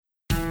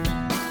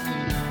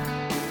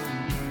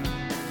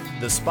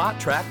The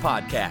Spotrac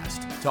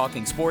Podcast,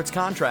 talking sports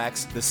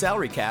contracts, the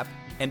salary cap,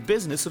 and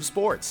business of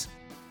sports.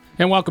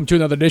 And welcome to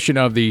another edition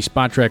of the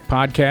Spotrac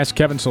Podcast.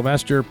 Kevin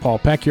Sylvester, Paul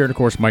Peck here, and of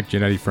course Mike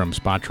Giannetti from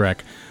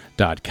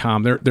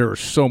Spotrac.com. There is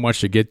so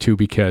much to get to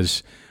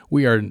because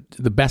we are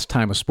the best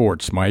time of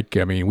sports, Mike.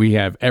 I mean, we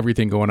have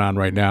everything going on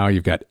right now.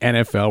 You've got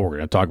NFL, we're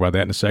going to talk about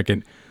that in a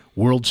second,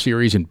 World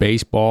Series in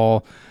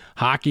baseball.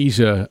 Hockey's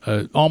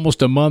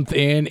almost a month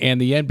in, and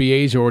the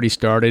NBA's already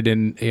started,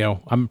 and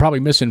I'm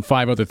probably missing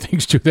 5 other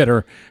things too that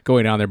are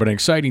going on there, but an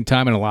exciting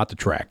time and a lot to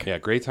track. Yeah,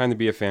 great time to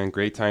be a fan,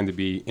 great time to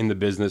be in the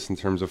business in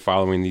terms of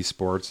following these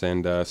sports,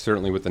 and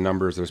certainly with the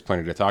numbers, there's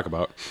plenty to talk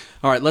about.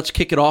 All right, let's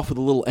kick it off with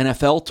a little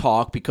NFL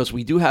talk because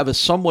we do have a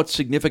somewhat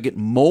significant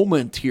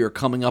moment here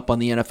coming up on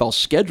the NFL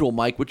schedule,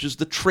 Mike, which is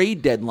the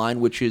trade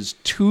deadline, which is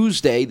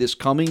Tuesday, this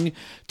coming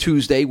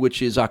Tuesday,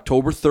 which is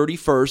October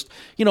 31st.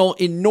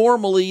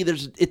 Normally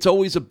it's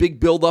always a big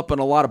buildup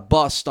and a lot of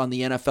bust on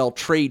the NFL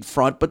trade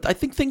front, but I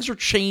think things are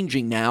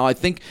changing now. I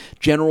think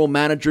general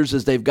managers,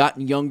 as they've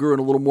gotten younger and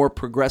a little more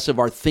progressive,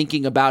 are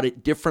thinking about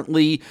it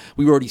differently.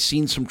 We've already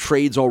seen some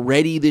trades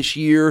already this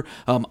year.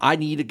 I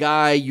need a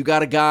guy, you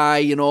got a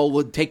guy,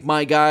 would take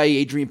my guy,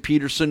 Adrian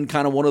Peterson,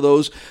 kind of one of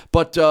those.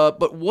 But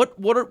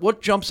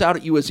what jumps out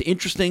at you as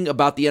interesting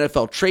about the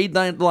NFL trade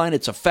deadline,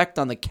 its effect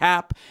on the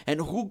cap,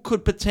 and who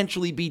could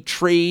potentially be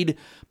trade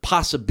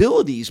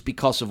possibilities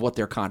because of what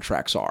their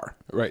contracts are?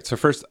 Right. So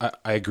first,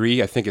 I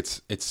agree. I think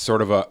it's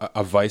sort of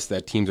a vice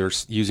that teams are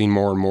using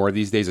more and more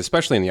these days,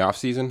 especially in the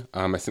offseason.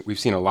 I think we've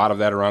seen a lot of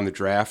that around the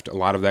draft, a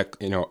lot of that,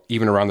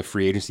 even around the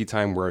free agency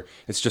time, where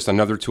it's just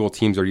another tool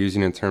teams are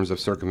using in terms of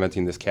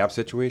circumventing this cap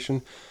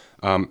situation.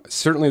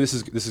 Certainly, this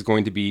is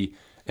going to be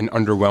an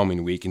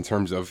underwhelming week in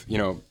terms of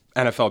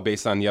NFL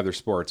based on the other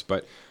sports.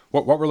 But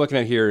what we're looking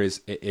at here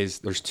is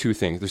there's two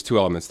things. There's two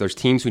elements. There's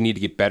teams who need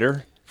to get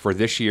better for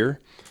this year,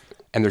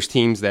 and there's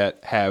teams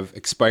that have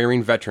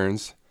expiring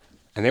veterans,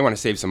 and they want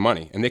to save some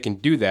money. And they can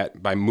do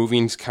that by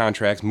moving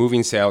contracts,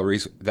 moving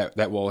salaries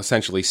that will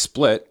essentially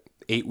split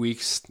 8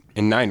 weeks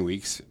and 9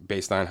 weeks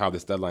based on how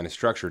this deadline is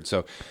structured.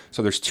 So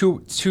there's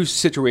two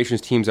situations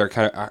teams are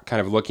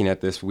kind of looking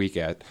at this week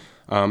at.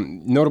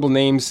 Notable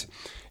names.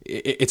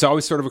 It's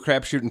always sort of a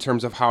crapshoot in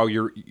terms of how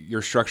you're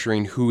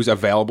structuring who's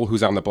available,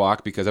 who's on the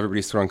block, because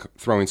everybody's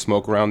throwing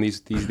smoke around these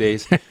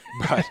days.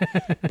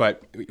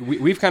 But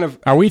we've kind of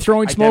are we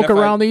throwing smoke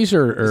around these,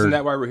 or isn't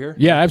that why we're here?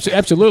 Yeah,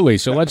 absolutely.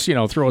 So let's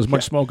throw as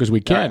much smoke as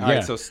we can. All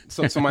right.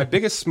 So my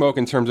biggest smoke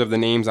in terms of the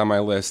names on my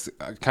list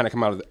kind of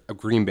come out of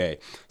Green Bay.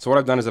 So what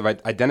I've done is I've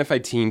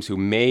identified teams who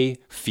may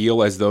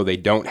feel as though they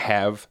don't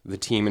have the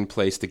team in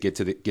place to get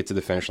to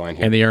the finish line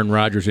here. And the Aaron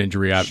Rodgers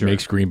injury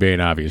makes Green Bay an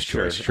obvious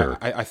choice. Sure.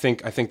 I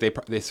think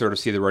they sort of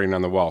see the writing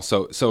on the wall.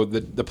 So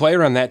the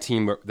player on that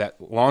team that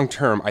long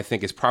term I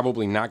think is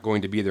probably not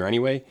going to be there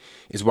anyway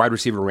is wide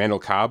receiver Randall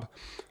Cobb.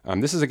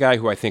 This is a guy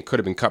who I think could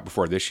have been cut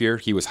before this year.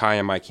 He was high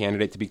on my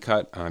candidate to be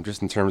cut,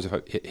 just in terms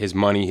of his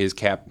money, his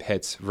cap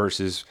hits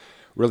versus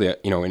really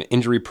an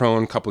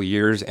injury-prone couple of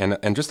years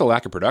and just a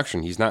lack of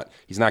production. He's not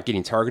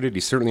getting targeted.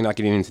 He's certainly not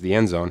getting into the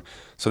end zone.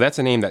 So that's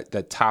a name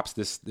that tops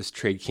this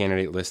trade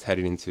candidate list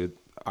heading into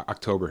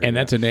October. And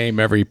that's a name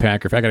every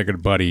Packer fan. I got a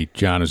good buddy,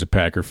 John, is a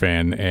Packer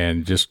fan,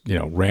 and just,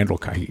 Randall,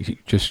 he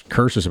just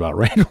curses about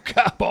Randall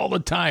Cobb all the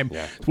time.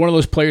 Yeah. It's one of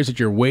those players that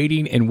you're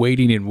waiting and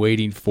waiting and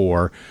waiting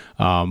for.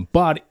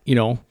 But,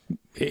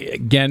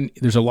 again,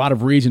 there's a lot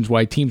of reasons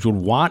why teams would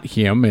want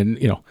him, and,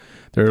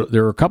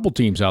 there are a couple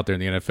teams out there in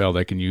the NFL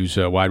that can use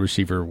a wide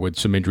receiver with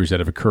some injuries that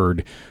have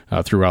occurred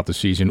throughout the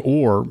season,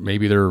 or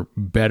maybe they're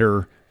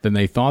better than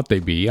they thought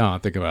they'd be.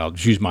 Think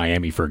about, use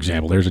Miami, for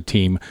example. There's a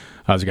team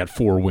that's got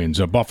 4 wins.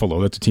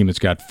 Buffalo, that's a team that's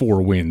got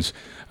 4 wins.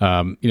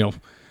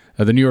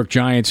 The New York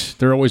Giants,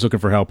 they're always looking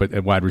for help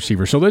at wide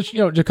receiver. So there's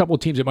a couple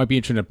of teams that might be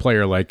interested in a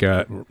player like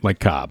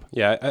Cobb.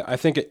 Yeah, I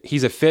think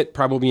he's a fit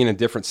probably in a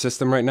different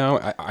system right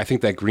now. I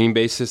think that Green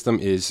Bay system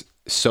is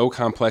so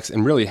complex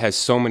and really has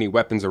so many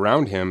weapons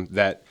around him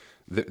that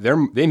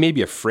they may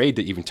be afraid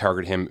to even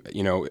target him,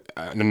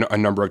 a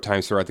number of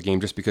times throughout the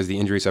game just because the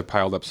injuries have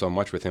piled up so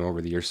much with him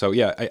over the years. So,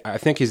 yeah, I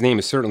think his name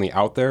is certainly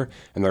out there,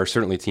 and there are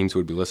certainly teams who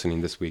would be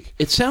listening this week.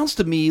 It sounds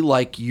to me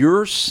like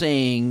you're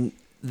saying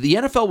the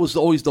NFL was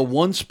always the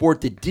one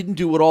sport that didn't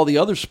do what all the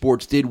other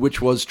sports did,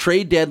 which was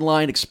trade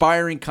deadline,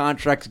 expiring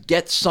contracts,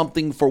 get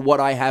something for what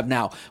I have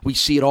now. We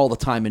see it all the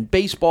time in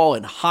baseball,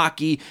 in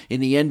hockey, in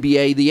the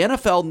NBA. The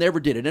NFL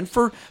never did it. And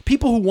for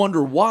people who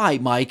wonder why,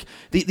 Mike,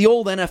 the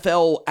old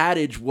NFL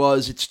adage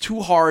was it's too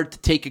hard to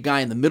take a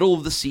guy in the middle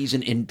of the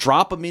season and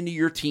drop him into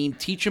your team,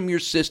 teach him your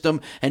system,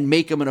 and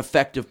make him an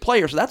effective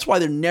player. So that's why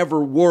there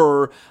never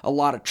were a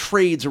lot of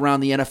trades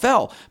around the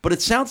NFL. But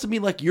it sounds to me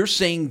like you're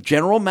saying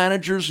general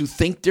managers who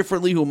think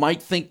differently, who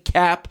might think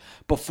cap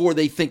before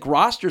they think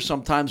roster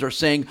sometimes, are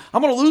saying,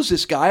 I'm going to lose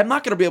this guy. I'm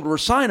not going to be able to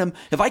resign him.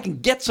 If I can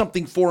get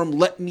something for him,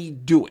 let me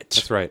do it.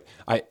 That's right.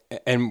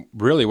 And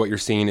really what you're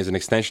seeing is an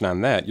extension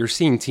on that. You're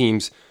seeing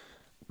teams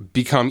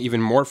become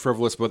even more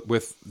frivolous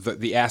with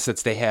the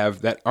assets they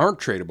have that aren't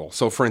tradable.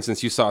 So, for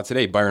instance, you saw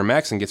today,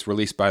 Maxwell gets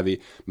released by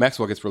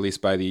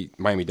the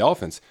Miami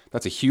Dolphins.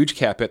 That's a huge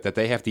cap hit that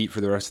they have to eat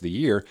for the rest of the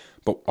year.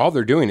 But all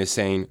they're doing is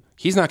saying,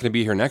 he's not going to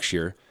be here next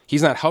year.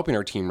 He's not helping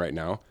our team right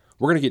now.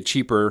 We're going to get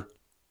cheaper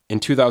in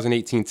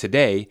 2018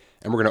 today,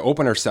 and we're going to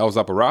open ourselves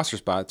up a roster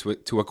spot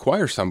to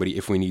acquire somebody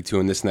if we need to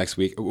in this next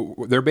week.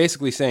 They're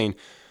basically saying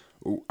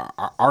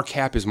our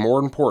cap is more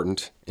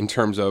important in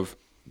terms of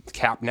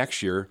cap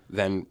next year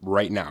than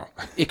right now.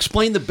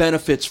 Explain the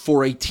benefits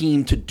for a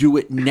team to do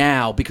it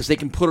now, because they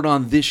can put it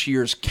on this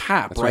year's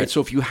cap, right?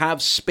 So if you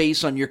have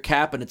space on your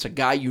cap and it's a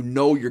guy you're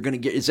going to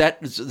get, is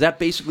that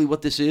basically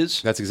what this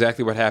is? That's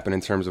exactly what happened in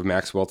terms of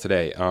Maxwell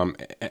today.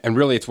 And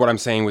really, it's what I'm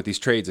saying with these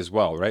trades as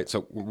well, right?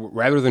 So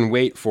rather than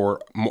wait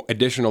for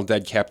additional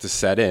dead cap to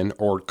set in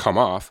or come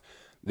off,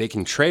 they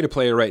can trade a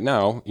player right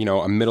now,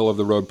 a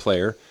middle-of-the-road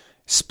player,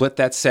 split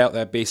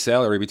that base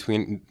salary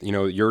between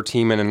your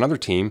team and another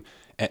team.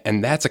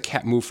 And that's a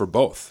cap move for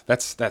both.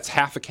 That's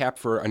half a cap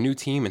for a new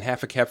team and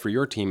half a cap for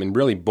your team. And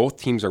really, both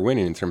teams are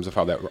winning in terms of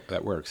how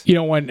that works.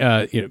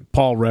 When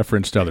Paul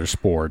referenced other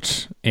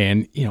sports,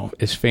 and,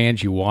 as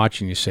fans, you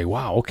watch and you say,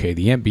 wow, okay,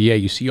 the NBA,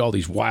 you see all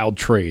these wild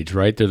trades,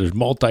 right? There's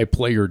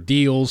multiplayer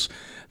deals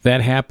that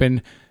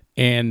happen.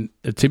 And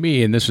to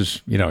me, and this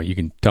is, you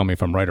can tell me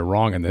if I'm right or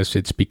wrong on this,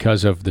 it's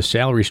because of the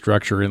salary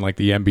structure in like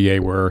the NBA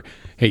where,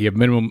 hey, you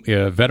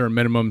have veteran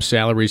minimum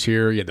salaries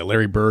here, you have the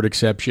Larry Bird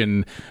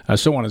exception,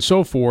 so on and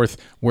so forth,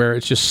 where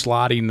it's just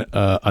slotting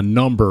a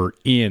number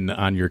in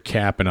on your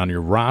cap and on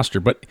your roster.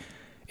 But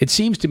it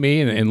seems to me,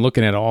 and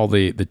looking at all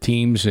the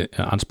teams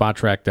on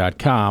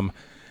Spotrac.com,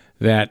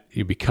 that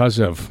because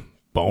of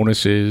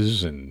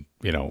bonuses and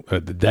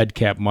the dead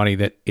cap money,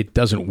 that it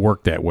doesn't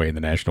work that way in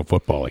the National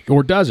Football League,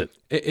 or does it?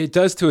 It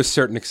does to a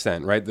certain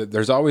extent, right?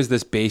 There's always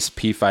this base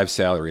P5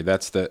 salary.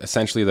 That's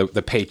essentially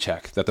the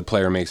paycheck that the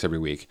player makes every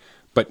week.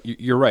 But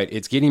you're right.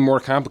 It's getting more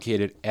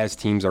complicated as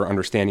teams are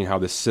understanding how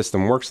this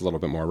system works a little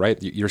bit more, right?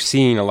 You're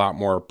seeing a lot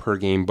more per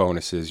game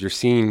bonuses. You're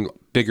seeing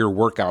bigger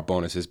workout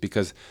bonuses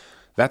because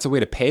that's a way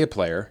to pay a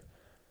player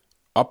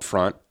up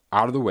front,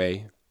 out of the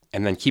way,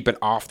 and then keep it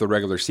off the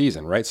regular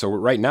season, right? So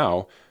right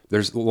now,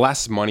 there's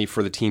less money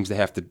for the teams to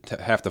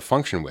have to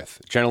function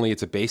with. Generally,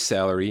 it's a base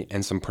salary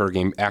and some per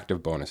game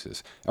active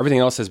bonuses. Everything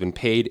else has been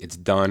paid. It's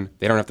done.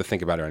 They don't have to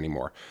think about it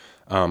anymore.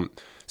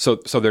 So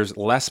there's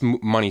less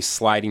money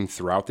sliding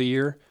throughout the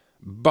year.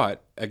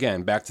 But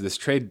again, back to this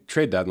trade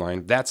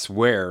deadline, that's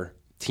where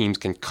teams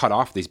can cut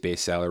off these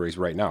base salaries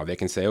right now. They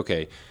can say,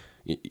 okay,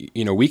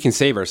 we can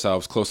save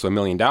ourselves close to $1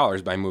 million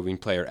by moving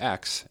player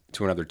X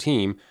to another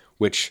team,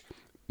 which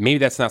maybe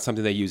that's not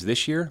something they use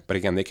this year, but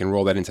again, they can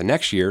roll that into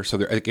next year. So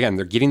they're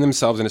getting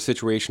themselves in a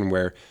situation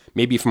where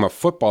maybe from a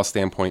football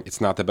standpoint,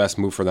 it's not the best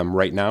move for them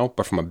right now,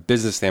 but from a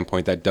business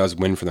standpoint, that does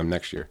win for them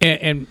next year.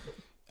 And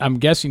I'm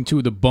guessing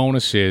too, the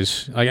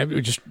bonuses,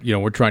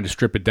 we're trying to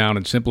strip it down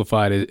and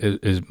simplify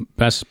it as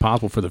best as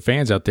possible for the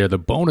fans out there. The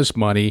bonus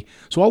money,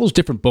 so all those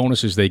different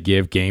bonuses they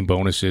give, game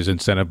bonuses,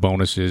 incentive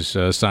bonuses,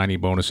 signing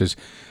bonuses,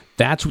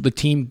 that's what the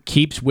team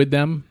keeps with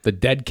them, the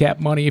dead cap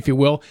money, if you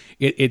will.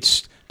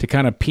 It's to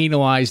kind of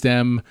penalize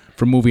them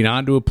for moving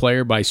on to a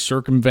player by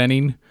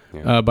circumventing,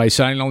 by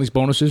signing all these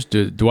bonuses.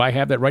 Do I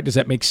have that right? Does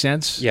that make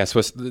sense? Yeah,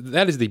 so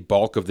that is the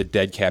bulk of the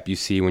dead cap you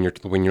see when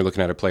you're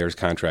looking at a player's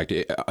contract.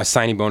 A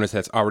signing bonus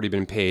that's already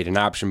been paid, an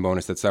option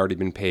bonus that's already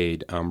been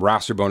paid,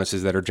 roster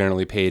bonuses that are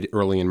generally paid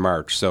early in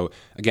March. So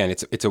again,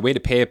 it's a way to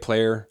pay a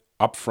player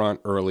up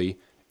front early.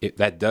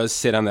 That does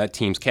sit on that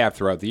team's cap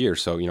throughout the year.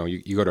 So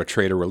you go to a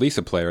trade or release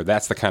a player,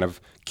 that's the kind of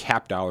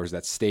cap dollars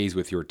that stays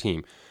with your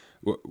team.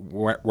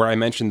 Where I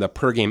mentioned the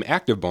per game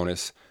active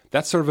bonus,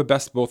 that's sort of a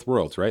best of both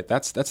worlds, right?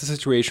 That's a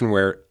situation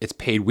where it's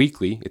paid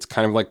weekly. It's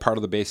kind of like part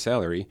of the base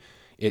salary.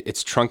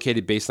 It's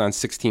truncated based on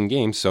 16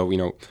 games. So,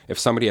 if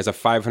somebody has a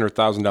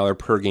 $500,000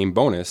 per game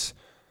bonus,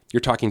 you're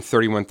talking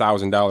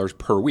 $31,000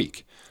 per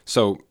week.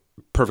 So,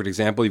 perfect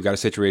example, you've got a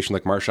situation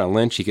like Marshawn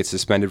Lynch. He gets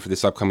suspended for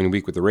this upcoming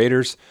week with the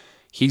Raiders.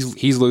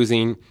 He's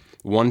losing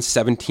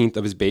 1/17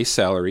 of his base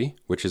salary,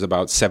 which is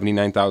about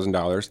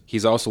 $79,000.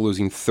 He's also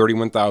losing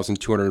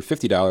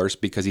 $31,250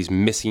 because he's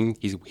missing.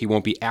 He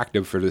won't be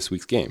active for this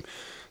week's game.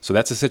 So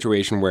that's a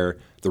situation where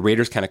the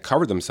Raiders kind of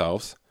covered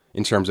themselves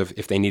in terms of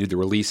if they needed to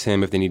release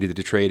him, if they needed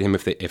to trade him,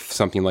 if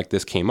something like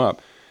this came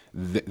up.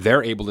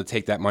 They're able to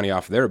take that money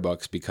off their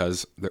books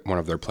because one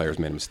of their players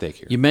made a mistake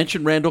here. You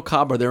mentioned Randall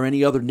Cobb. Are there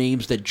any other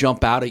names that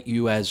jump out at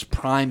you as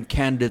prime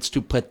candidates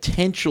to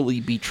potentially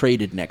be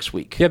traded next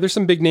week? Yeah, there's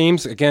some big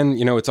names. Again,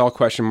 it's all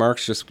question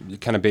marks, just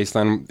kind of based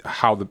on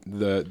how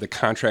the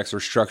contracts are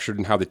structured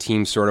and how the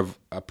teams sort of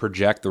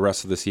project the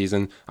rest of the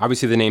season.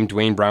 Obviously, the name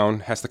Dwayne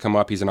Brown has to come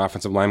up. He's an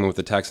offensive lineman with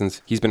the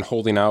Texans. He's been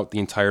holding out the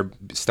entire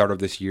start of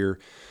this year.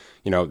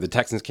 the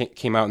Texans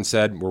came out and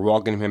said, we're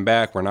welcoming him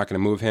back. We're not going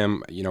to move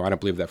him. I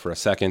don't believe that for a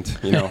second.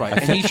 Right.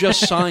 And he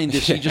just signed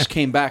this. He just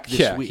came back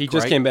this week. He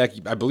just came back,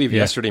 I believe,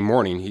 yesterday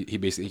morning. He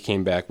basically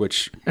came back,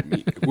 which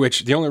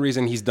the only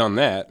reason he's done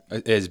that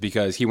is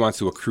because he wants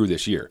to accrue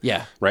this year.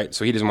 Yeah. Right.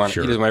 So he doesn't want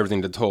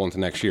everything to toll into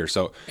next year.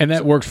 And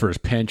that works for his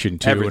pension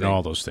too, everything. And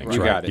all those things.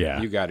 You right? got it.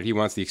 Yeah. You got it. He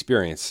wants the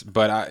experience.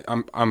 But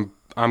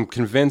I'm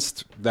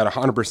convinced that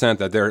 100%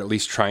 that they're at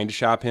least trying to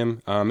shop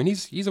him. And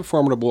he's a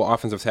formidable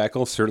offensive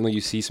tackle. Certainly,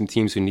 you see some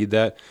teams who need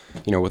that.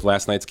 With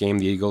last night's game,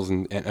 the Eagles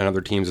and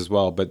other teams as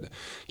well. But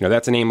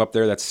that's a name up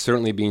there that's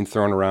certainly being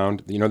thrown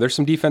around. There's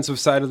some defensive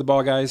side of the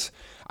ball guys.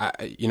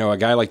 A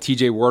guy like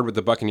T.J. Ward with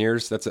the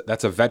Buccaneers.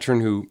 That's a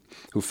veteran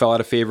who fell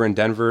out of favor in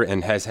Denver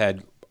and has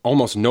had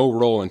almost no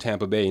role in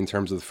Tampa Bay in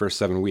terms of the first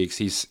 7 weeks.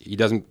 He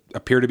doesn't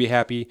appear to be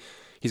happy.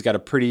 He's got a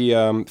pretty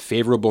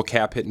favorable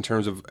cap hit in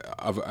terms of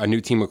a new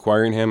team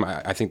acquiring him.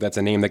 I think that's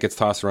a name that gets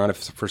tossed around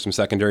for some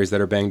secondaries that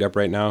are banged up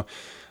right now.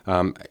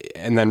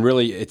 And then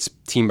really it's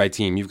team by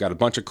team. You've got a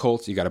bunch of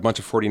Colts, you've got a bunch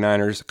of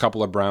 49ers, a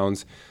couple of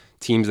Browns,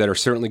 teams that are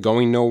certainly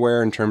going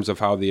nowhere in terms of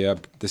how the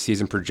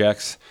season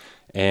projects.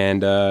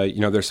 And,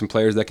 there's some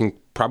players that can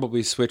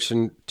probably switch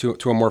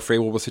to a more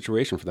favorable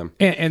situation for them.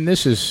 And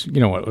this is,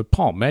 what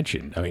Paul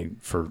mentioned. I mean,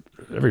 for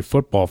every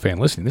football fan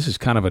listening, this is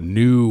kind of a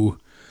new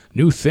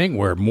thing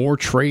where more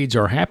trades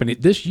are happening.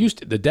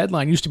 The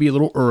deadline used to be a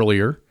little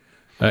earlier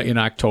in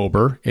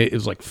October. It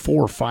was like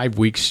 4 or 5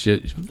 weeks.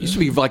 It used to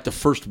be like the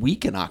first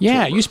week in October.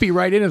 Yeah, it used to be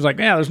right in. It was like,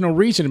 there's no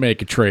reason to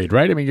make a trade,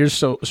 right? I mean, you're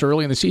so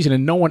early in the season,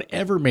 and no one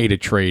ever made a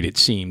trade, it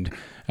seemed.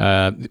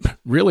 What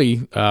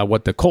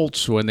the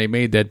Colts, when they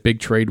made that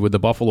big trade with the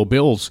Buffalo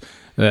Bills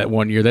that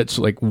one year, that's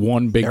like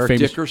one big Eric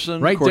famous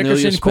Dickerson, right?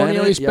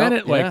 Cornelius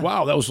Bennett.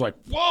 Wow, that was like,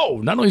 whoa!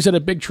 Not only is that a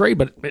big trade,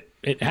 but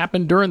it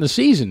happened during the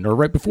season or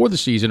right before the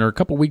season or a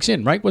couple weeks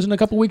in, right? Wasn't it a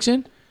couple weeks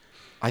in?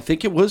 I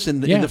think it was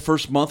in the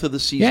first month of the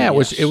season. Yeah,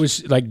 it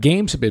was like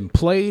games have been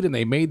played and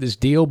they made this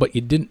deal, but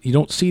you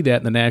don't see that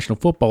in the National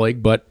Football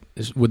League. But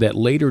with that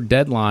later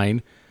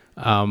deadline,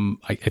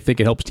 I think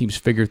it helps teams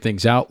figure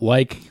things out.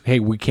 Like, hey,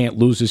 we can't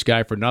lose this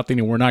guy for nothing,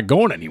 and we're not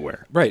going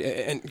anywhere. Right,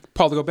 and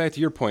Paul, to go back to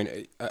your point,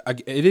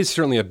 it is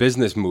certainly a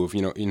business move,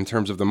 in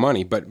terms of the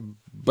money.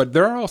 But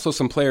there are also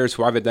some players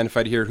who I've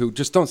identified here who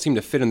just don't seem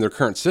to fit in their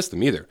current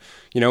system either.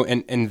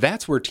 And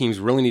that's where teams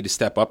really need to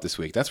step up this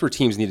week. That's where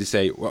teams need to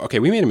say, well, okay,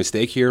 we made a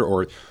mistake here,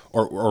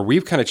 or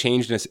we've kind of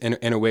changed this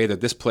in a way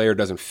that this player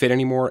doesn't fit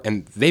anymore,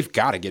 and they've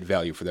got to get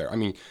value for there. I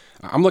mean,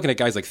 I'm looking at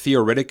guys like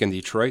Theo Riddick in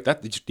Detroit.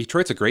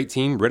 Detroit's a great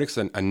team. Riddick's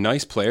a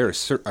nice player,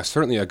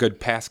 certainly a good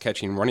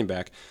pass-catching running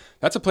back.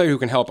 That's a player who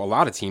can help a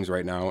lot of teams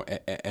right now.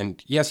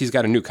 And yes, he's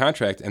got a new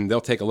contract, and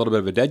they'll take a little bit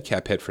of a dead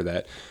cap hit for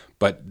that.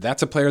 But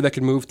that's a player that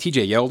could move.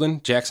 TJ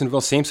Yeldon,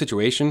 Jacksonville, same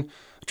situation.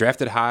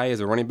 Drafted high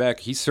as a running back.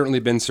 He's certainly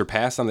been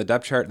surpassed on the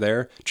depth chart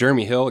there.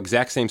 Jeremy Hill,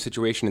 exact same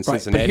situation in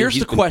Cincinnati. But here's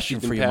the question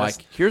for you,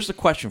 Mike. Here's the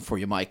question for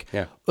you, Mike.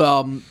 Yeah.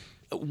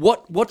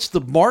 What's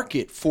the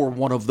market for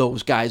one of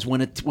those guys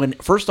when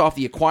first off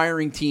the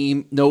acquiring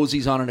team knows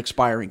he's on an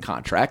expiring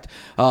contract?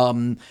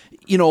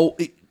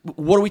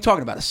 What are we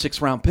talking about? A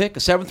 6th-round pick, a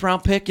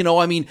 7th-round pick?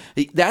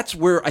 That's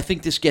where I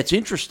think this gets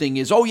interesting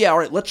is, all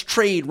right, let's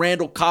trade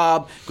Randall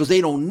Cobb because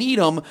they don't need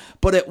him.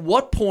 But at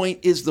what point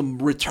is the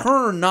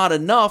return not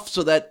enough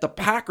so that the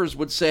Packers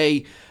would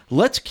say,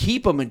 let's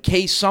keep him in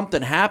case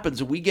something happens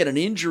and we get an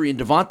injury and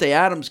Devontae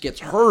Adams gets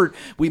hurt?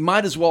 We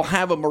might as well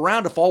have him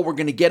around if all we're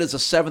going to get is a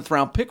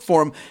 7th-round pick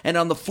for him. And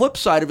on the flip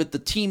side of it, the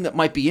team that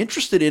might be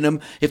interested in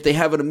him, if they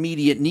have an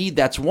immediate need,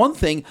 that's one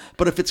thing.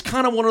 But if it's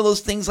kind of one of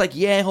those things like,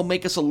 he'll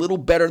make us a little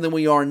better than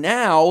we are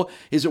now,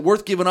 is it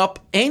worth giving up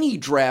any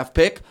draft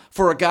pick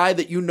for a guy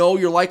that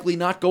you're likely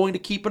not going to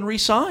keep and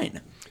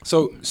re-sign?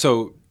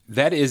 So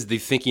that is the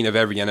thinking of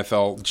every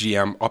NFL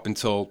GM up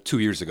until 2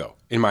 years ago,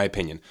 in my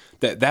opinion.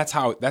 That's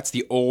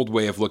the old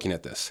way of looking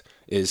at this.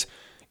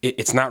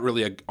 It's not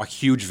really a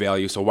huge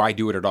value, so why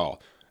do it at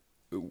all?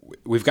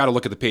 We've got to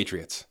look at the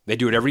Patriots. They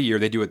do it every year.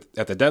 They do it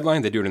at the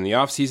deadline. They do it in the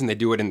offseason. They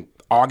do it in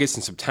August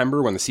and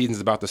September when the season's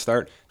about to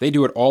start. They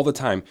do it all the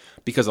time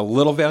because a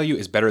little value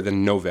is better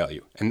than no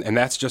value. And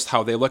that's just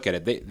how they look at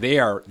it. They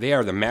are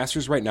the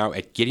masters right now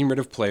at getting rid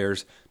of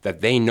players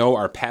that they know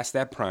are past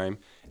that prime.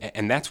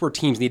 And that's where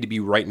teams need to be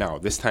right now,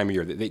 this time of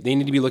year. They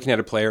need to be looking at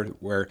a player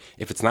where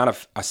if it's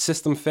not a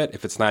system fit,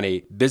 if it's not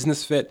a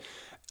business fit,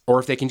 or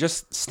if they can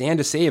just stand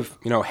to save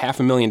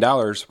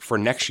 $500,000 for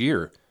next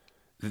year,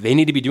 they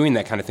need to be doing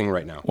that kind of thing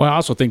right now. Well, I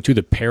also think, too,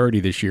 the parity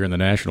this year in the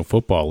National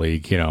Football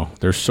League,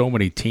 there's so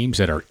many teams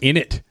that are in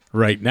it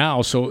right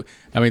now. So,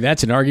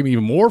 that's an argument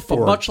even more for...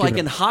 But much like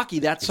in hockey,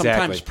 that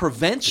sometimes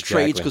prevents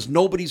trades because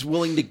nobody's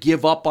willing to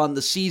give up on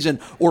the season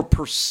or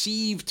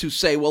perceive to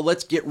say, well,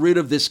 let's get rid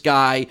of this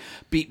guy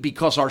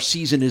because our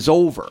season is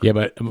over. Yeah,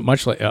 but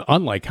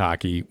unlike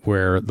hockey,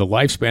 where the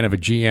lifespan of a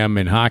GM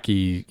in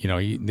hockey,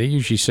 they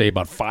usually say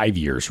about 5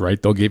 years,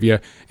 right? They'll give you...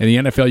 In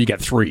the NFL, you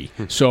get 3.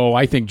 So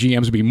I think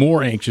GMs would be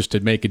more anxious to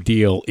make a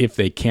deal if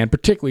they can,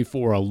 particularly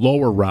for a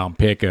lower round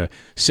pick, a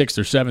 6th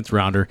or 7th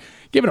rounder.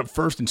 giving up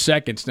first and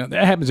seconds. Now,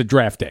 that happens at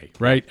draft day,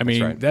 right? I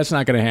mean, that's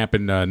not going to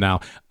happen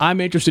now.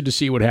 I'm interested to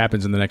see what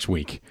happens in the next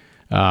week.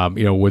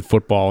 With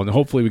football, and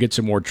hopefully we get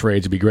some more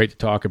trades. It'd be great to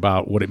talk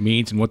about what it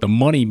means and what the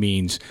money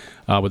means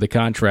with the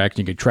contract.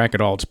 You can track it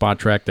all at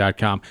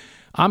Spotrac.com.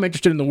 I'm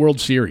interested in the World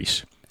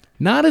Series.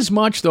 Not as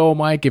much, though,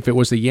 Mike, if it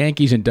was the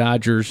Yankees and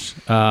Dodgers,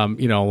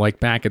 like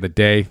back in the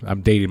day.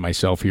 I'm dating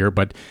myself here,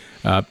 but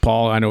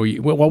Paul, I know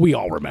we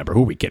all remember.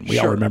 Who we can? We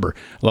all remember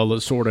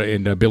Lasorda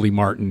and Billy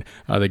Martin,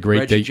 the great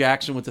Reggie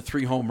Jackson with the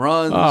 3 home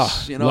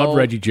runs. Love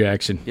Reggie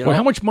Jackson. Well,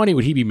 how much money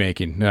would he be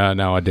making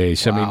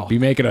nowadays? Wow. I mean, be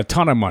making a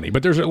ton of money.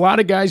 But there's a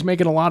lot of guys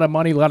making a lot of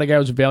money, a lot of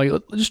guys with value.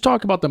 Let's just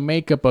talk about the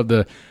makeup of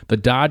the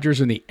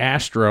Dodgers and the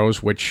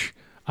Astros, which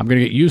I'm going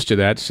to get used to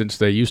that since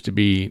they used to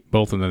be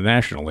both in the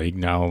National League.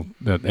 Now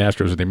the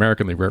Astros are the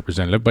American League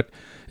representative. But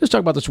let's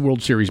talk about this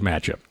World Series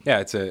matchup. Yeah,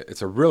 it's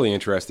a really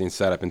interesting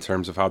setup in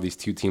terms of how these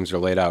two teams are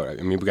laid out. I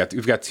mean, we've got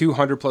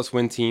 200+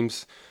 win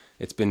teams.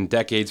 It's been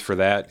decades for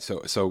that.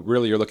 So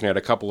really, you're looking at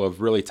a couple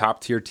of really top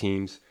tier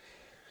teams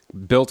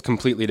built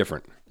completely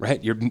different,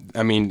 right?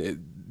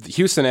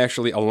 Houston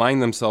actually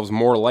aligned themselves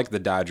more like the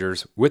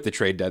Dodgers with the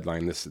trade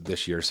deadline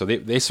this year. So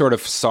they sort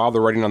of saw the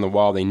writing on the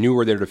wall. They knew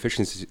where their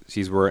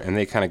deficiencies were, and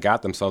they kind of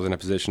got themselves in a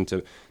position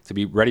to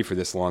be ready for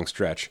this long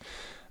stretch.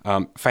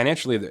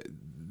 Financially,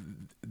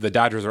 the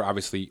Dodgers are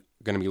obviously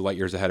going to be light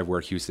years ahead of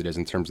where Houston is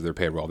in terms of their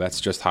payroll. That's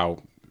just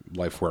how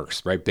life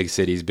works, right? Big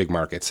cities, big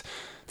markets.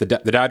 The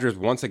Dodgers,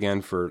 once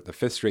again, for the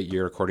 5th straight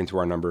year, according to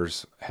our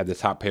numbers, had the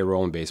top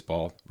payroll in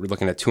baseball. We're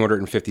looking at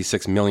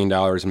 $256 million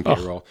in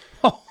payroll.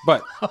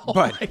 But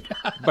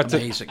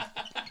amazing.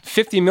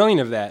 $50 million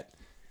of that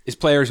is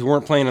players who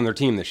weren't playing on their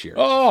team this year.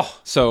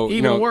 So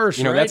even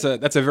worse. Right?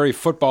 That's a very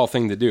football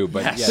thing to do.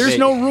 But there's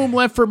no room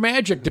left for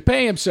Magic to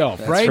pay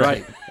himself, right?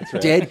 That's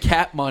right. Dead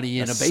cat money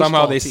in a baseball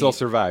somehow they team. still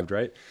survived,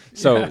 right?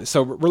 So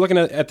we're looking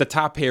at the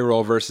top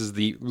payroll versus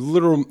the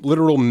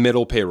literal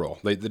middle payroll.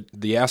 The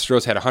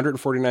Astros had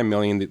 $149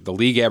 million. The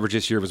league average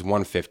this year was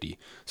 $150.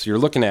 So you're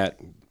looking at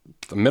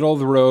the middle of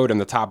the road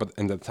and the top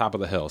of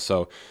the hill.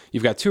 So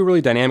you've got two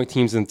really dynamic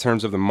teams in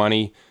terms of the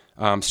money.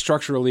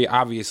 Structurally,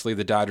 obviously,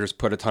 the Dodgers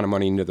put a ton of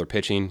money into their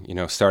pitching.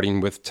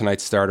 Starting with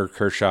tonight's starter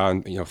Kershaw,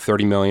 and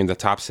 $30 million, the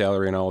top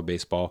salary in all of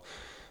baseball.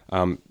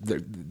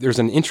 There's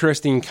an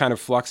interesting kind of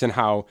flux in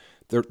how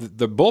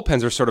the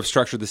bullpens are sort of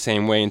structured the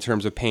same way in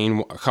terms of paying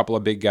a couple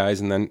of big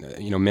guys and then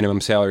minimum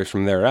salaries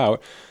from there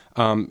out.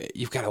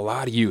 You've got a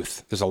lot of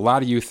youth. There's a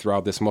lot of youth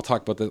throughout this, and we'll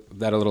talk about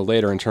that a little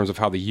later in terms of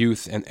how the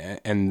youth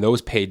and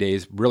those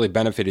paydays really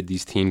benefited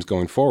these teams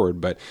going forward.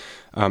 But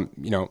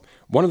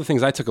one of the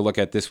things I took a look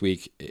at this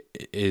week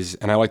is,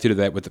 and I like to do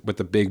that with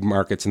the big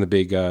markets and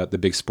the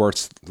big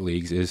sports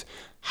leagues, is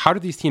how do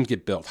these teams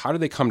get built? How do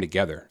they come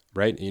together?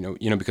 Right?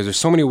 Because there's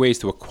so many ways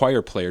to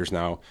acquire players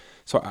now.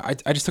 So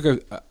I just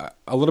took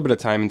a little bit of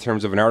time in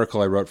terms of an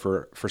article I wrote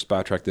for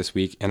Spotrac this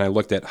week, and I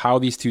looked at how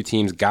these two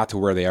teams got to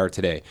where they are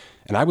today.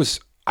 And I was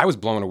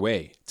blown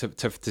away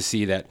to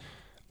see that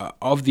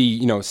of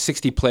the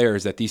 60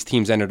 players that these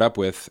teams ended up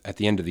with at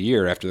the end of the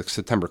year after the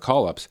September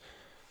call-ups,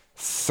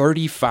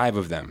 35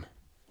 of them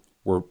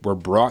were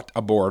brought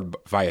aboard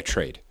via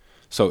trade.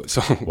 So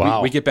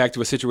wow. we get back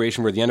to a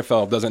situation where the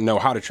NFL doesn't know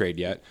how to trade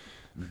yet.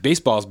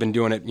 Baseball's been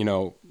doing it,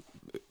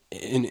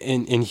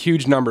 in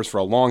huge numbers for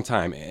a long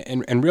time.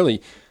 And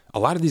really, a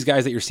lot of these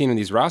guys that you're seeing in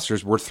these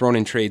rosters were thrown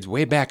in trades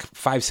way back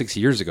 5-6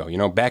 years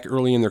ago, back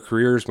early in their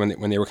careers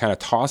when they were kind of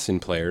tossing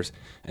players.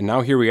 And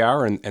now here we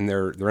are, and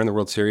they're in the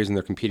World Series, and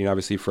they're competing,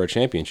 obviously, for a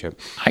championship.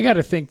 I got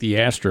to think the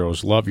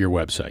Astros love your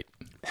website.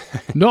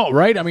 No,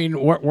 right? I mean,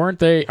 aren't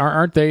they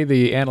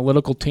the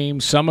analytical team?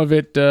 Some of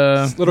it... it's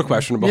a little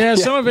questionable. Yeah,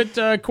 some of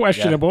it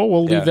questionable. Yeah.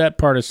 We'll leave that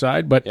part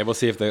aside. But we'll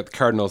see if the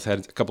Cardinals had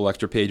a couple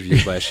extra page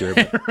views last year.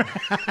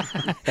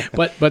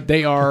 But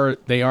they are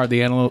the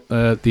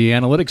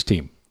analytics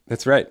team.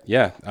 That's right.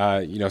 Yeah.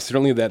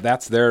 Certainly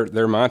that's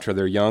their mantra.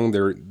 They're young.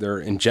 They're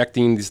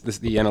injecting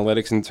the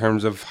analytics in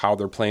terms of how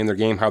they're playing their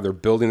game, how they're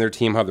building their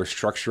team, how they're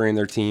structuring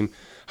their team,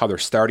 how they're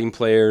starting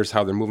players,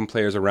 how they're moving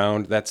players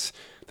around. That's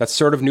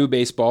sort of new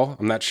baseball.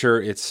 I'm not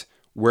sure it's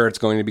where it's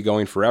going to be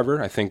going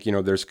forever. I think,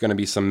 there's going to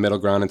be some middle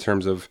ground in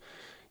terms of,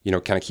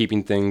 kind of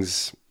keeping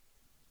things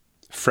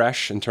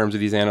fresh in terms of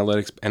these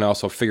analytics, and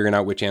also figuring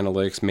out which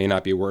analytics may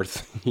not be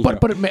worth.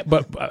 But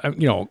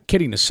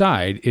kidding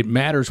aside, it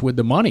matters with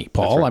the money,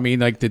 Paul. Right. I mean,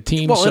 like the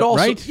teams,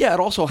 right? Yeah,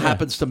 it also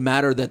happens to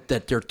matter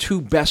that their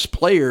two best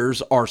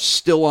players are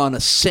still on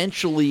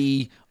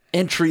essentially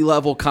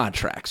entry-level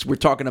contracts. We're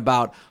talking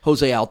about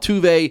Jose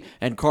Altuve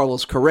and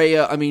Carlos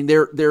Correa. I mean,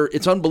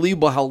 it's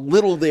unbelievable how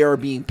little they are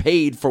being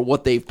paid for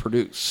what they've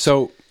produced.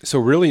 So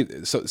really,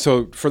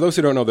 for those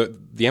who don't know, the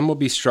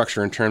MLB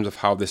structure in terms of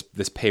how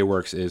this pay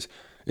works is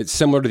it's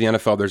similar to the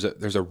NFL.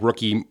 There's a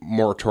rookie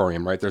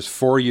moratorium, right? There's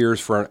 4 years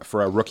for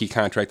a rookie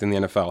contract in the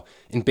NFL.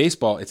 In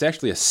baseball, it's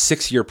actually a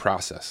 6-year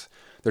process.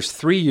 there's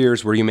 3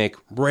 years where you make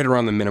right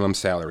around the minimum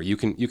salary. You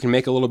can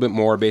make a little bit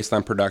more based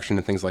on production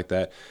and things like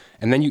that.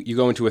 And then you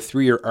go into a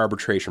 3-year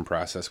arbitration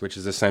process, which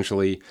is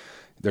essentially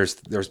there's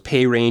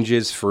pay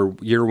ranges for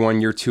year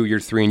 1, year 2, year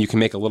 3, and you can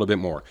make a little bit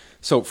more.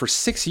 So for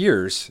 6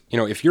 years,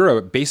 if you're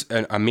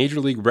a major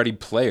league ready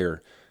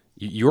player,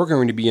 you're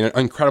going to be an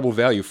incredible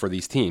value for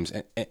these teams.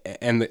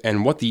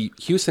 And what the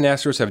Houston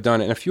Astros have done,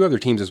 and a few other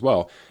teams as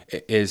well,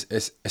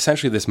 is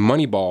essentially this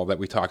money ball that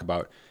we talk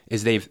about,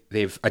 is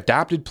they've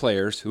adopted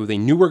players who they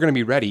knew were going to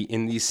be ready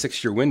in these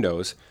 6-year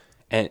windows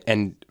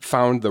and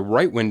found the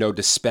right window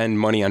to spend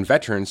money on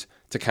veterans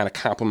to kind of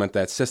complement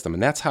that system.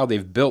 And that's how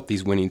they've built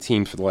these winning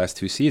teams for the last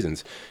 2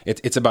 seasons.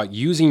 It's about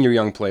using your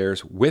young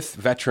players with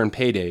veteran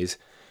paydays,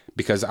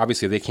 because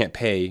obviously they can't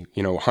pay,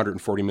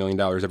 $140 million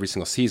every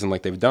single season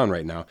like they've done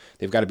right now.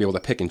 They've got to be able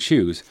to pick and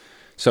choose.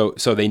 So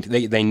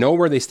they know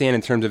where they stand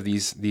in terms of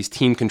these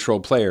team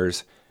controlled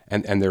players,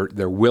 and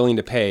they're willing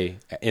to pay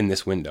in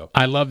this window.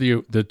 I love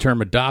the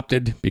term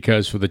adopted,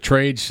 because for the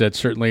trades, that's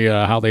certainly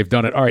how they've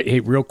done it. All right, hey,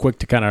 real quick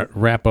to kind of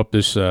wrap up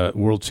this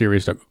World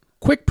Series.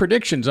 Quick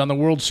predictions on the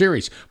World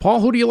Series. Paul,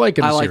 who do you like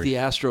in the series? I like the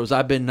Astros.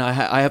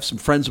 I have some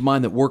friends of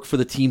mine that work for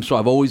the team, so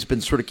I've always been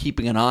sort of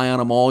keeping an eye on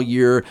them all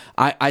year.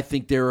 I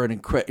think they're an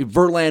incredible.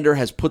 Verlander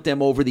has put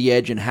them over the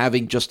edge, and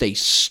having just a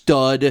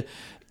stud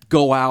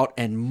go out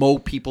and mow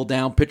people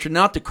down pitcher.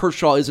 Not that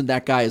Kershaw isn't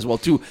that guy as well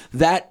too.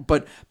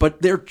 But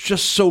they're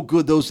just so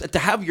good. Those to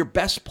have your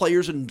best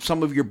players and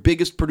some of your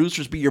biggest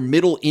producers be your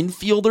middle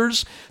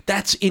infielders,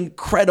 that's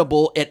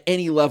incredible at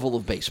any level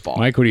of baseball.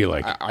 Mike, who do you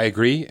like? I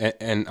agree,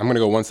 and I'm going to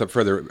go one step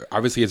further.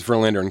 Obviously, it's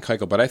Verlander and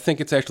Keuchel, but I think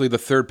it's actually the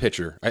third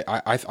pitcher.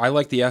 I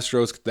like the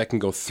Astros that can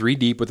go 3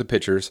 deep with the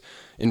pitchers,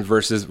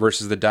 versus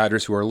the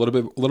Dodgers, who are a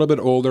little bit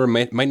older,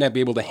 might not be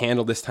able to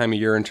handle this time of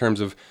year in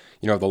terms of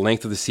the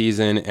length of the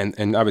season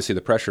and obviously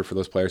the pressure for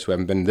those players who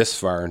haven't been this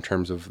far in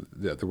terms of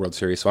the World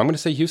Series. So I'm going to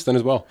say Houston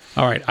as well.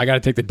 All right, I got to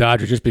take the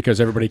Dodgers just because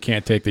everybody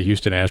can't take the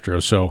Houston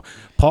Astros. So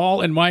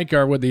Paul and Mike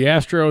are with the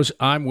Astros.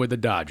 I'm with the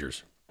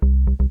Dodgers.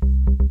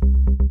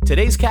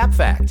 Today's Cap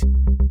Fact.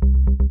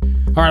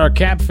 All right, our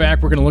Cap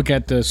Fact, we're going to look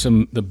at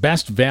the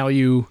best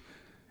value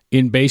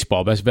in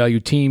baseball, best value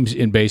teams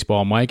in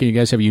baseball, Mike. And you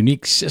guys have a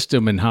unique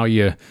system in how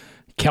you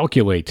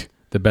calculate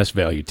the best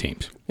value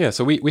teams. Yeah,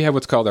 so we have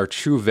what's called our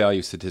true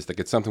value statistic.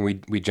 It's something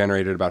we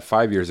generated about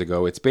 5 years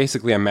ago. It's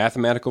basically a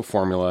mathematical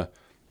formula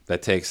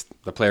that takes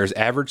the player's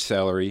average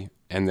salary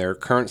and their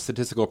current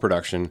statistical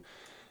production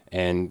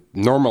and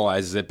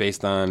normalizes it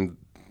based on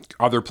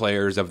other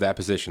players of that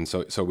position.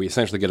 So we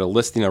essentially get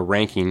a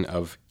ranking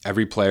of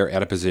every player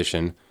at a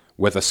position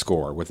with a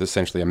score, with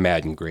essentially a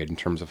Madden grade in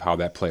terms of how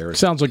that player is.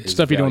 Sounds like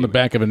stuff you do on the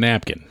back of a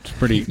napkin. It's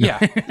pretty...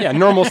 yeah,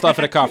 normal stuff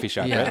at a coffee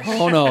shop. Yeah. Right?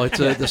 Oh, no, it's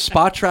the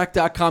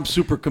Spotrac.com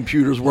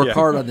supercomputers work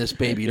hard on this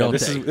baby, don't they?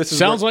 This is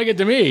Sounds like it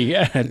to me.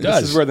 Yeah, it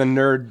does. This is where the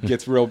nerd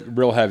gets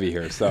real heavy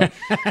here. So,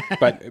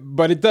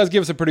 but it does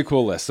give us a pretty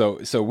cool list.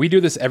 So we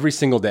do this every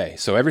single day.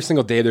 So every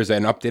single day there's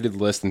an updated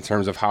list in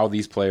terms of how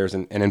these players,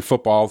 and in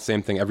football,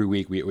 same thing, every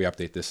week we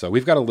update this. So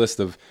we've got a list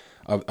of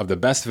the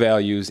best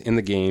values in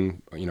the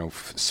game,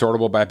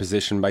 sortable by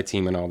position, by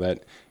team, and all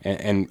that.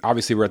 And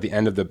obviously, we're at the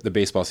end of the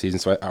baseball season,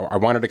 so I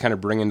wanted to kind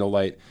of bring into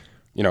light,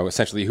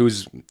 essentially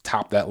who's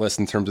topped that list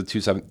in terms of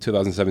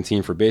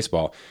 2017 for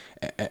baseball.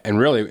 And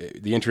really,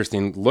 the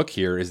interesting look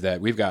here is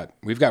that we've got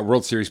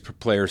World Series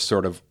players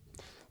sort of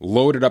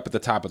loaded up at the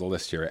top of the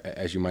list here,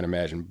 as you might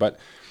imagine. But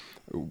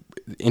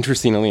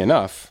interestingly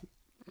enough,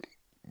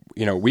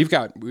 we've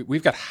got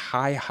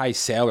high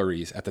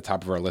salaries at the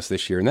top of our list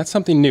this year, and that's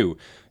something new.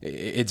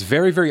 It's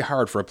very, very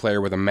hard for a player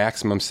with a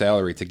maximum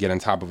salary to get on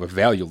top of a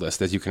value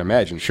list, as you can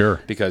imagine. Sure,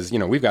 because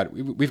we've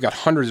got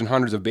hundreds and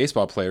hundreds of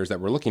baseball players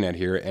that we're looking at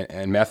here,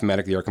 and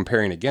mathematically are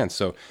comparing against.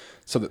 So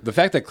the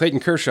fact that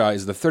Clayton Kershaw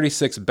is the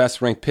 36th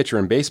best ranked pitcher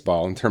in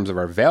baseball in terms of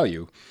our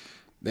value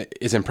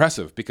is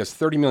impressive, because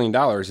 $30 million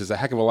is a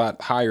heck of a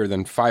lot higher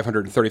than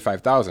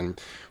 $535,000,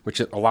 which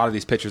a lot of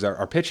these pitchers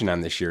are pitching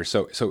on this year.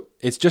 So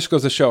it just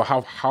goes to show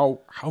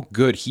how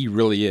good he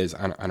really is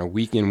on a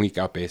week in, week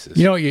out basis.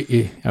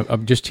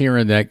 I'm just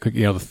hearing that, the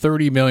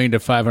 $30 million to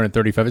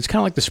 $535. It's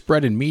kind of like the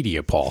spread in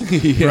media, Paul.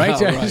 Yeah,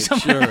 right?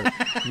 Sure.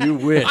 You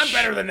wish. I'm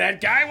better than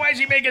that guy. Why is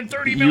he making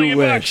 $30 million? You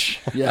wish.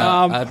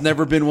 Yeah, I've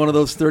never been one of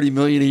those $30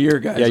 million a year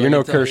guys. Yeah, you're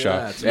no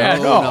Kershaw.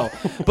 No.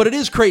 But it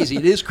is crazy.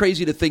 It is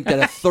crazy to think that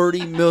a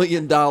 $30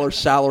 million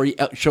salary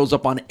shows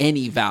up on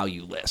any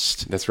value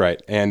list. That's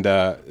right. And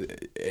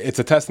it's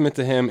a testament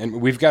to him.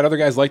 And we've got other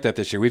guys like that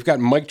this year. We've got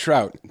Mike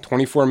Trout,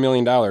 $24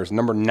 million,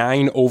 number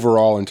 9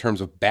 overall in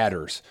terms of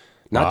batters.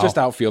 Not just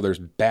outfielders,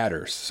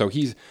 batters. So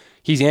he's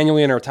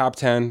annually in our top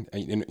 10.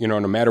 No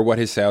matter what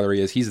his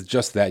salary is, he's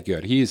just that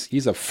good.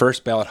 He's a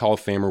first ballot Hall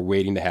of Famer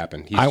waiting to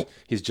happen.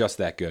 He's just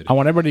that good. I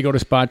want everybody to go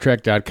to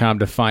Spotrac.com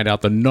to find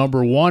out the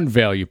number 1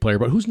 value player.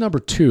 But who's number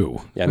 2?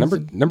 Yeah,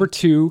 number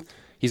 2.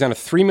 He's on a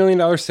 $3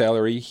 million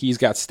salary. He's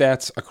got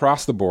stats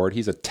across the board.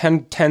 He's a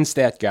 10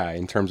 stat guy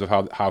in terms of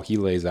how he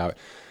lays out.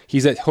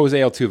 He's at Jose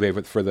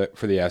Altuve for the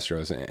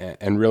Astros.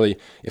 And really,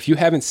 if you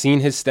haven't seen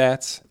his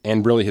stats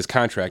and really his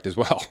contract as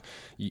well,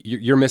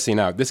 you're missing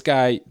out. This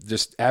guy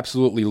just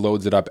absolutely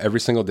loads it up every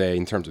single day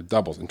in terms of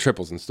doubles and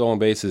triples and stolen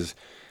bases.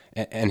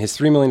 And his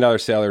 $3 million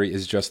salary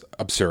is just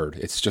absurd.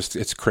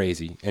 It's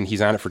crazy. And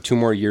he's on it for 2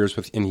 more years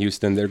in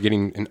Houston. They're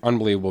getting an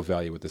unbelievable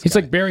value with this guy. It's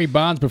like Barry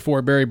Bonds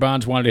before Barry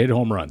Bonds wanted to hit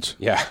home runs.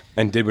 Yeah,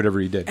 and did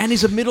whatever he did. And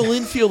he's a middle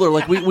infielder.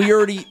 Like we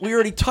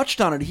already touched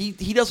on it.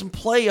 He doesn't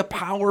play a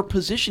power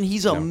position.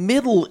 He's a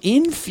middle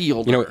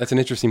infielder. You know, that's an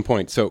interesting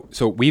point. So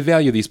we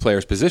value these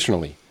players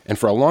positionally. And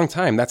for a long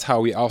time, that's how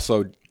we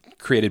also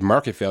created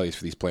market values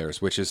for these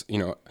players, which is,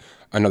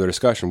 another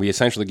discussion. We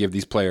essentially give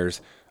these players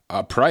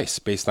a price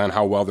based on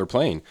how well they're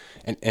playing.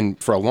 And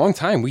for a long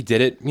time, we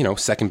did it,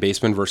 second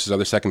baseman versus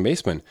other second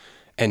baseman.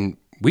 And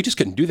we just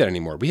couldn't do that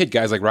anymore. We had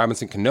guys like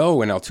Robinson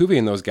Cano and Altuve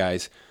and those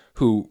guys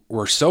who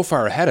were so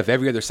far ahead of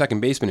every other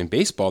second baseman in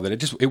baseball that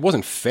it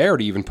wasn't fair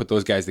to even put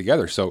those guys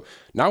together. So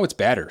now it's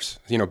batters.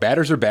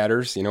 Batters are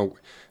batters.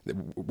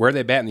 Where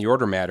they bat in the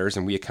order matters,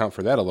 and we account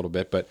for that a little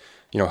bit. But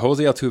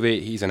Jose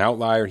Altuve, he's an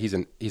outlier. He's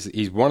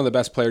one of the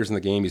best players in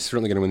the game. He's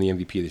certainly going to win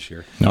the MVP this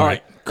year. All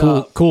right.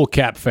 Cool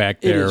cap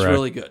fact there. It is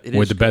really good.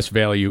 With the best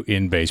value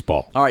in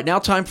baseball. All right, now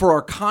time for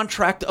our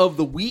Contract of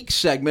the Week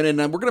segment, and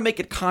we're going to make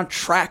it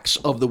Contracts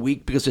of the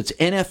Week because it's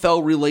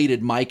NFL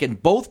related, Mike,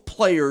 and both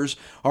players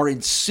are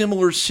in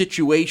similar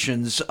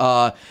situations.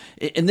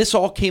 And this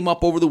all came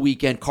up over the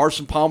weekend.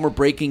 Carson Palmer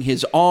breaking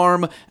his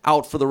arm,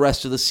 out for the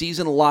rest of the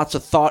season. Lots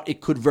of thought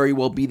it could very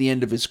well be the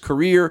end of his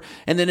career.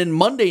 And then in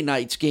Monday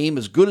night's game,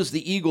 as good as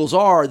the Eagles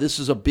are, this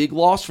is a big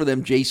loss for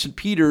them. Jason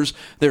Peters,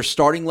 their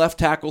starting left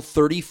tackle,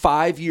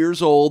 35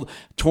 years old,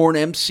 torn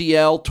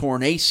MCL,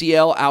 torn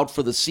ACL, out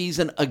for the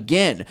season.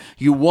 Again,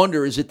 you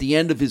wonder, is it the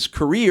end of his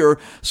career?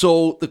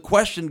 So the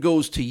question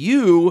goes to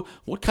you,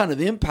 what kind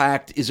of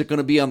impact is it going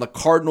to be on the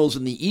Cardinals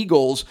and the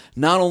Eagles,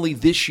 not only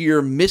this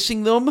year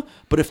missing them,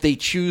 but if they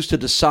choose to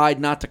decide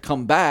not to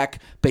come back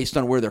based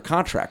on where their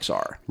contracts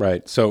are?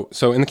 Right. So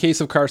in the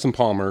case of Carson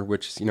Palmer,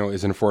 which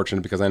is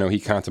unfortunate because I know he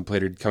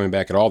contemplated coming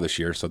back at all this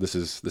year, so this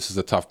is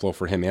a tough blow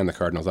for him and the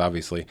Cardinals,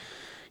 obviously.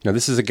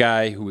 This is a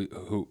guy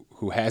who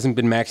hasn't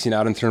been maxing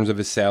out in terms of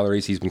his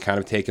salaries. He's been kind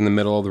of taking the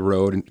middle of the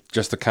road and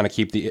just to kind of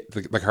keep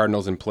the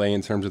Cardinals in play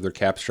in terms of their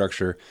cap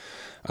structure.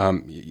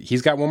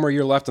 He's got 1 more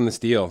year left on this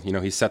deal.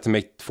 He's set to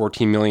make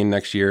 $14 million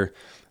next year.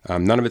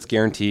 None of it's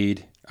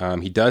guaranteed.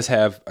 He does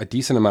have a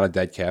decent amount of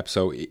dead cap.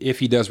 So if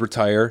he does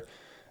retire,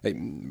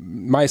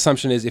 my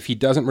assumption is if he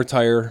doesn't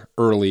retire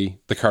early,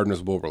 the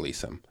Cardinals will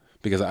release him,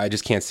 because I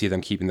just can't see them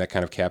keeping that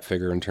kind of cap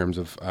figure in terms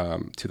of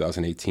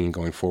 2018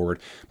 going forward.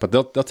 But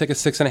they'll take a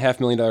 $6.5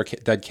 million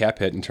dead cap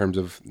hit in terms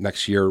of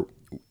next year,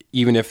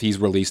 even if he's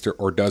released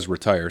or does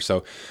retire.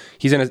 So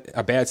he's in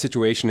a bad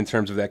situation in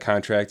terms of that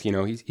contract.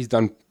 He's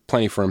done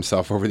plenty for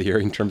himself over the year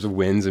in terms of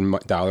wins and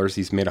dollars.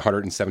 He's made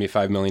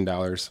 $175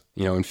 million,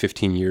 in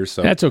 15 years.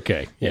 So that's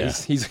okay. Yeah, I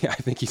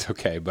think he's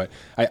okay. But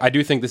I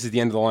do think this is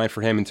the end of the line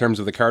for him in terms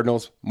of the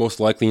Cardinals, most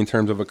likely in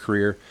terms of a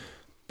career.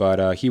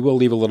 But he will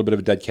leave a little bit of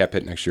a dead cap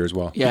hit next year as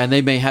well. Yeah, and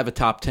they may have a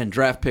top 10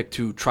 draft pick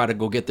to try to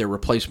go get their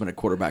replacement at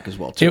quarterback as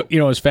well, too.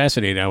 It's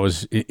fascinating. I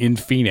was in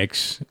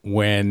Phoenix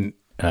when,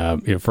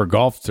 for a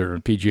golf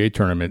PGA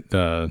tournament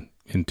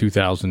in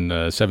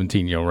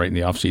 2017, right in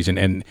the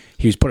offseason, and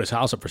he's put his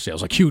house up for sale.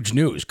 It's like huge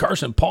news.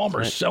 Carson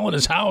Palmer's selling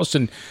his house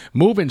and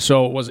moving.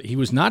 So he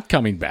was not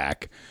coming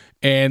back.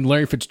 And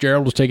Larry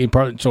Fitzgerald was taking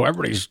part. So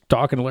everybody's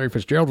talking to Larry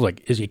Fitzgerald.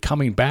 Like, is he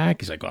coming back?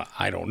 He's like, well,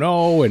 I don't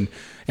know. And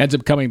ends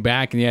up coming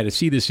back. And to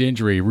see this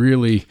injury,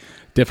 really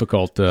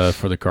difficult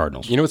for the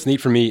Cardinals. What's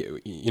neat for me,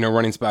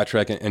 running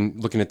Spotrac and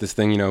looking at this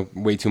thing,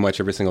 way too much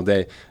every single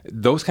day.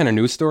 Those kind of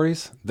news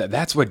stories,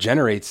 that's what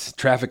generates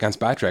traffic on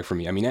Spotrac for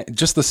me. I mean,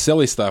 just the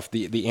silly stuff,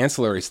 the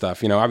ancillary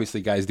stuff.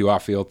 Obviously guys do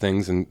off-field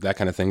things and that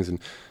kind of things. And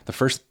the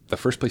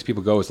first place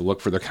people go is to look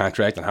for their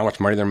contract and how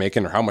much money they're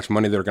making or how much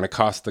money they're going to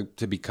cost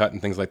to be cut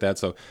and things like that.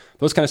 So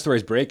those kind of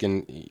stories break,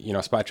 and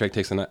Spotrac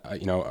takes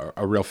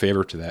a real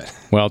favor to that.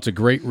 Well, it's a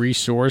great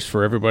resource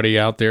for everybody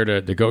out there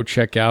to go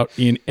check out.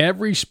 In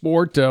every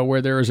sport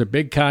where there is a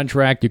big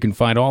contract, you can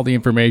find all the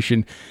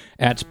information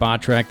at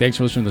Spotrac. Thanks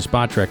for listening to the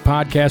Spotrac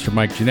podcast. For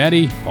Mike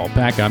Giannetti, Paul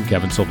Pack, I'm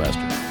Kevin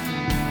Sylvester.